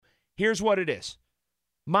Here's what it is.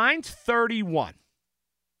 Mine's 31.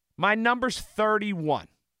 My number's 31.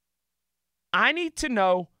 I need to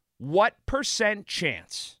know what %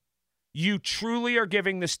 chance you truly are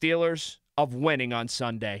giving the Steelers of winning on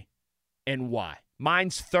Sunday and why.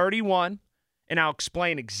 Mine's 31, and I'll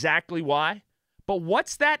explain exactly why. But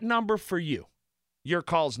what's that number for you? Your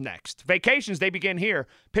call's next. Vacations, they begin here.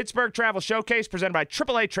 Pittsburgh Travel Showcase presented by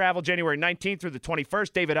AAA Travel, January 19th through the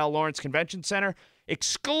 21st. David L. Lawrence Convention Center.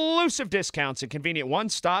 Exclusive discounts and convenient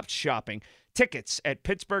one-stop shopping. Tickets at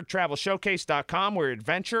PittsburghTravelShowcase.com, where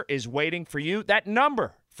adventure is waiting for you. That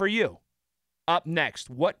number for you. Up next,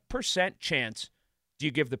 what % chance do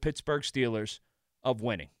you give the Pittsburgh Steelers of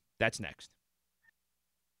winning? That's next.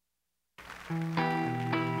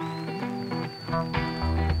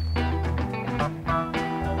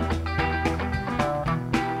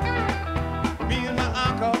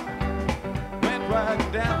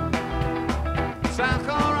 Down South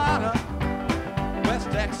Colorado,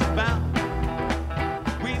 West Texas bound.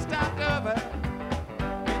 We stopped over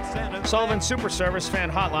Sullivan Super Service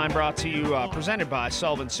Fan Hotline brought to you, presented by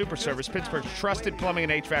Sullivan Super Service, Pittsburgh's trusted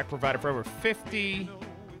plumbing and HVAC provider for over 50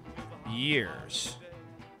 years.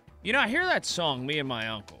 You know, I hear that song, Me and My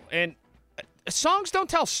Uncle, and songs don't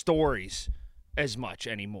tell stories as much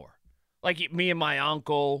anymore. Like Me and My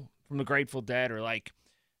Uncle from the Grateful Dead, or like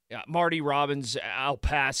Marty Robbins' El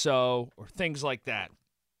Paso, or things like that.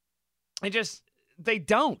 They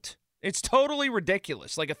don't. It's totally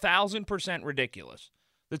ridiculous, like 1,000% ridiculous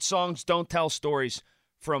that songs don't tell stories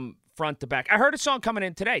from front to back. I heard a song coming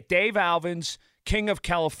in today, Dave Alvin's King of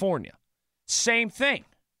California. Same thing.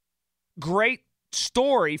 Great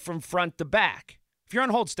story from front to back. If you're on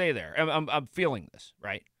hold, stay there. I'm feeling this,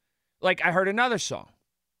 right? Like I heard another song.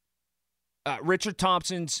 Richard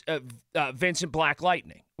Thompson's Vincent Black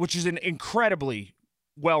Lightning, which is an incredibly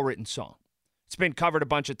well-written song. It's been covered a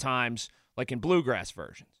bunch of times, like in bluegrass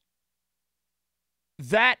versions.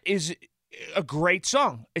 That is a great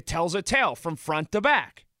song. It tells a tale from front to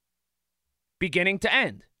back, beginning to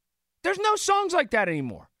end. There's no songs like that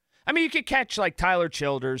anymore. I mean, you could catch like Tyler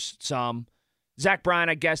Childers, some. Zach Bryan,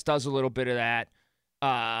 I guess, does a little bit of that.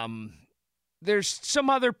 There's some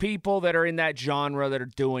other people that are in that genre that are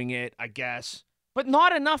doing it, I guess. But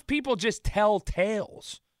not enough people just tell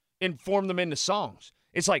tales and form them into songs.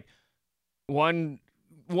 It's like one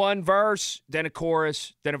verse, then a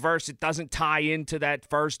chorus, then a verse that doesn't tie into that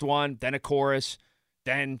first one, then a chorus,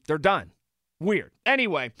 then they're done. Weird.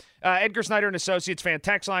 Anyway, Edgar Snyder and Associates fan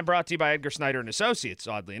text line brought to you by Edgar Snyder and Associates,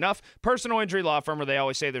 oddly enough. Personal injury law firm where they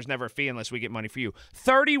always say there's never a fee unless we get money for you.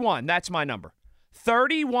 31, that's my number.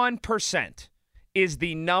 31% is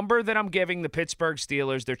the number that I'm giving the Pittsburgh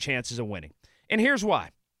Steelers their chances of winning. And here's why.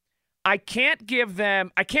 I can't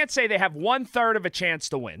say they have 1/3 of a chance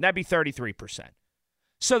to win. That'd be 33%.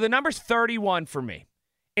 So the number's 31 for me.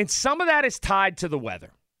 And some of that is tied to the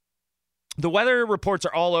weather. The weather reports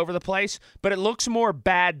are all over the place, but it looks more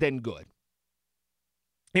bad than good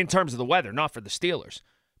in terms of the weather, not for the Steelers.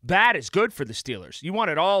 Bad is good for the Steelers. You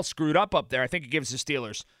want it all screwed up there. I think it gives the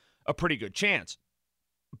Steelers a pretty good chance.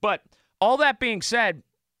 But all that being said,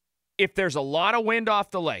 if there's a lot of wind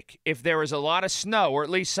off the lake, if there is a lot of snow, or at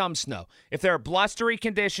least some snow, if there are blustery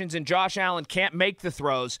conditions and Josh Allen can't make the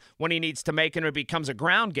throws when he needs to make it and it becomes a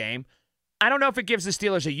ground game, I don't know if it gives the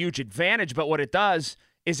Steelers a huge advantage, but what it does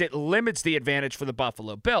is it limits the advantage for the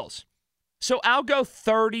Buffalo Bills. So I'll go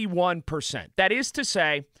 31%. That is to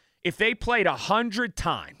say, if they played 100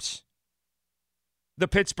 times, the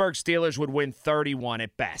Pittsburgh Steelers would win 31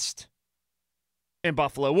 at best. And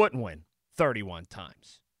Buffalo wouldn't win 31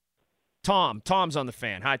 times. Tom's on the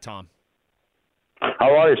fan. Hi, Tom.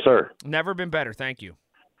 How are you, sir? Never been better. Thank you.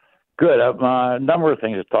 Good. A number of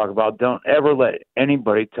things to talk about. Don't ever let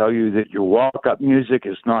anybody tell you that your walk-up music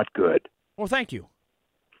is not good. Well, thank you.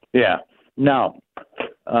 Yeah. Now,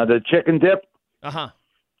 the chicken dip,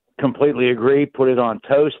 completely agree. Put it on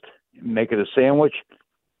toast, make it a sandwich,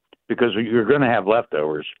 because you're going to have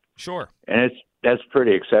leftovers. Sure. And that's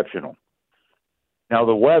pretty exceptional. Now,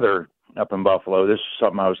 the weather up in Buffalo, this is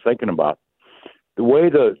something I was thinking about. The way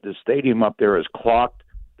the stadium up there is clocked,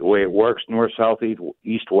 the way it works, north, south,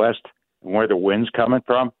 east, west, and where the wind's coming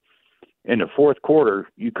from, in the fourth quarter,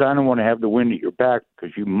 you kind of want to have the wind at your back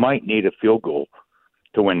because you might need a field goal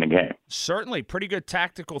to win the game. Certainly. Pretty good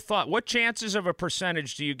tactical thought. What chances of a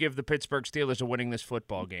percentage do you give the Pittsburgh Steelers of winning this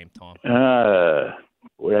football game, Tom?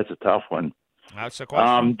 Well, that's a tough one. That's the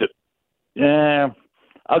question.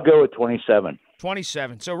 I'll go with 27.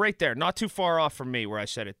 27. So right there, not too far off from me where I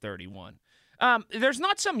said at 31. There's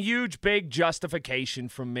not some huge, big justification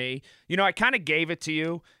from me. You know, I kind of gave it to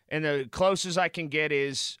you, and the closest I can get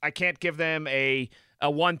is I can't give them a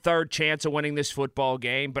a 1/3 chance of winning this football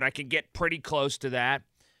game, but I can get pretty close to that.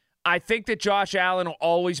 I think that Josh Allen will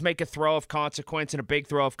always make a throw of consequence and a big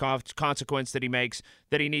throw of consequence that he makes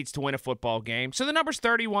that he needs to win a football game. So the number's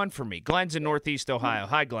 31 for me. Glenn's in Northeast Ohio.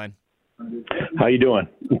 Hi, Glenn. How you doing?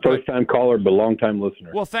 First-time caller, but long-time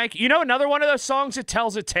listener. Well, thank you. You know, another one of those songs that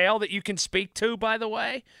tells a tale that you can speak to, by the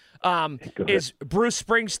way, is Bruce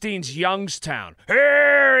Springsteen's Youngstown.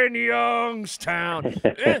 Here in Youngstown, in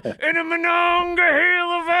the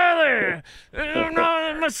Monongahela Valley, in the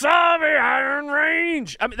Mesabi Iron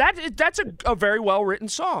Range. I mean, that's a very well-written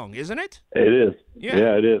song, isn't it? It is.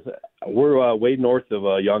 Yeah, it is. We're way north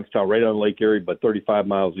of Youngstown, right on Lake Erie, but 35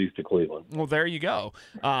 miles east of Cleveland. Well, there you go.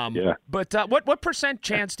 Yeah. But what percent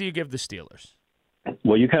chance do you give the Steelers?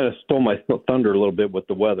 Well, you kind of stole my thunder a little bit with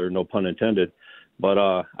the weather, no pun intended. But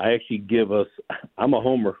I actually give us – I'm a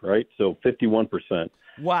homer, right? So 51%.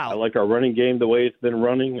 Wow. I like our running game the way it's been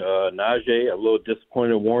running. Najee, a little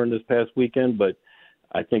disappointed Warren this past weekend, but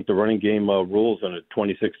I think the running game rules on a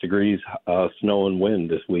 26 degrees snow and wind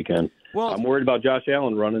this weekend. Well, I'm worried about Josh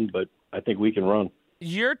Allen running, but I think we can run.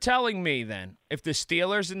 You're telling me then if the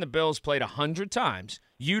Steelers and the Bills played 100 times,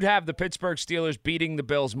 you'd have the Pittsburgh Steelers beating the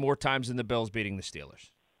Bills more times than the Bills beating the Steelers?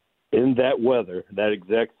 In that weather, that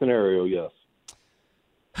exact scenario, yes.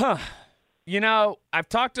 Huh. You know, I've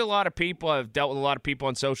talked to a lot of people. I've dealt with a lot of people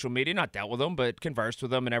on social media. Not dealt with them, but conversed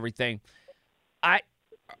with them and everything.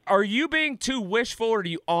 Are you being too wishful, or do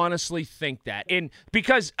you honestly think that? And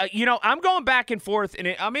because, I'm going back and forth,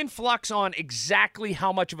 and I'm in flux on exactly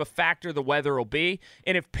how much of a factor the weather will be,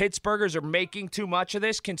 and if Pittsburghers are making too much of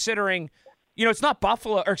this, considering, it's not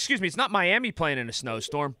it's not Miami playing in a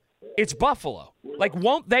snowstorm. It's Buffalo. Like,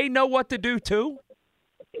 won't they know what to do too?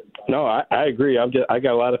 No, I agree. I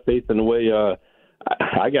got a lot of faith in the way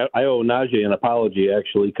I owe Najee an apology,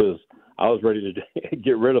 actually, because I was ready to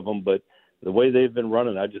get rid of him, but the way they've been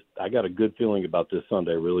running, I got a good feeling about this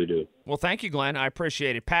Sunday. I really do. Well, thank you, Glenn. I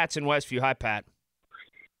appreciate it. Pat's in Westview. Hi, Pat.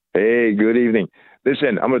 Hey, good evening.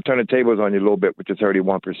 Listen, I'm going to turn the tables on you a little bit with the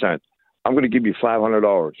 31%. I'm going to give you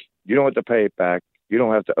 $500. You don't have to pay it back. You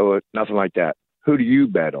don't have to owe it, nothing like that. Who do you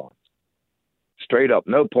bet on? Straight up,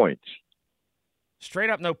 no points. Straight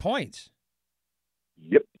up, no points?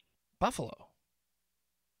 Yep. Buffalo.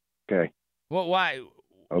 Okay. Well, why?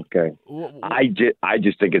 Okay. I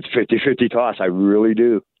just think it's 50-50 toss. I really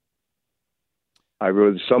do.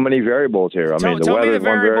 There's so many variables here. The weather is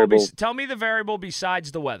one variable. Tell me the variable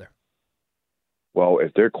besides the weather. Well,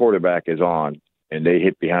 if their quarterback is on and they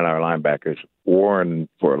hit behind our linebackers, we're in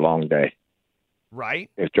for a long day.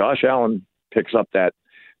 Right. If Josh Allen picks up that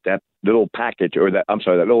little package that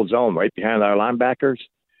little zone right behind our linebackers,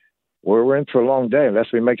 we're in for a long day unless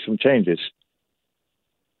we make some changes.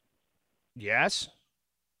 Yes.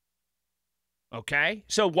 Okay.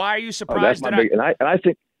 So why are you surprised I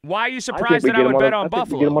think why are you surprised that I would bet on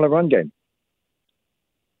Buffalo? We get them on a run game.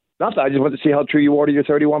 Nothing. I just want to see how true you are to your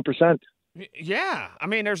 31%. Yeah. I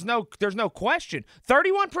mean, there's no question.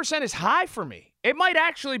 31% is high for me. It might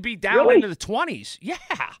actually be down into the 20s. Yeah.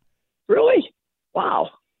 Really? Wow.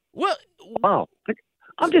 Well, wow.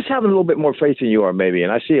 I'm just having a little bit more faith in you are maybe,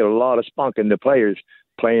 and I see a lot of spunk in the players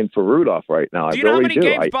playing for Rudolph right now. Do you know how many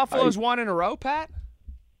games Buffalo's won in a row, Pat?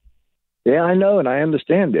 Yeah, I know, and I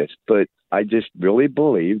understand this, but I just really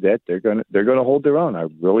believe that they're gonna hold their own. I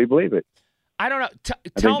really believe it. I don't know.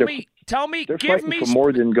 Tell me. They're give fighting me for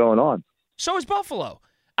more than going on. So is Buffalo.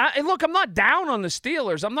 And look, I'm not down on the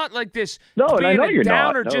Steelers. I'm not like this. No, and I know you're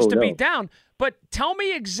not. Or just to be down. But tell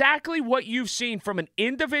me exactly what you've seen from an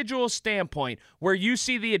individual standpoint where you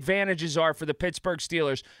see the advantages are for the Pittsburgh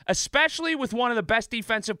Steelers, especially with one of the best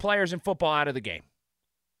defensive players in football out of the game.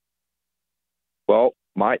 Well,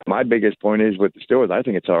 my biggest point is with the Steelers, I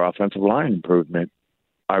think it's our offensive line improvement.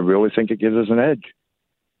 I really think it gives us an edge.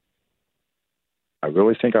 I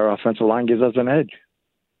really think our offensive line gives us an edge.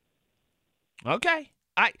 Okay.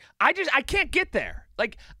 I can't get there.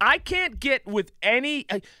 Like, I can't get with any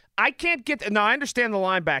I can't get – now, I understand the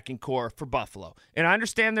linebacking core for Buffalo, and I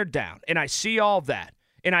understand they're down, and I see all of that.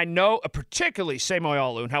 And I know particularly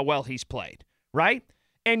Semoyalu and how well he's played, right?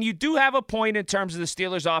 And you do have a point in terms of the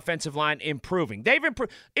Steelers' offensive line improving. They've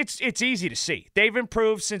improved. It's easy to see. They've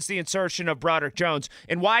improved since the insertion of Broderick Jones.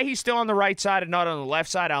 And why he's still on the right side and not on the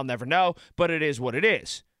left side, I'll never know, but it is what it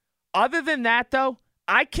is. Other than that, though,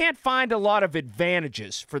 I can't find a lot of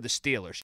advantages for the Steelers.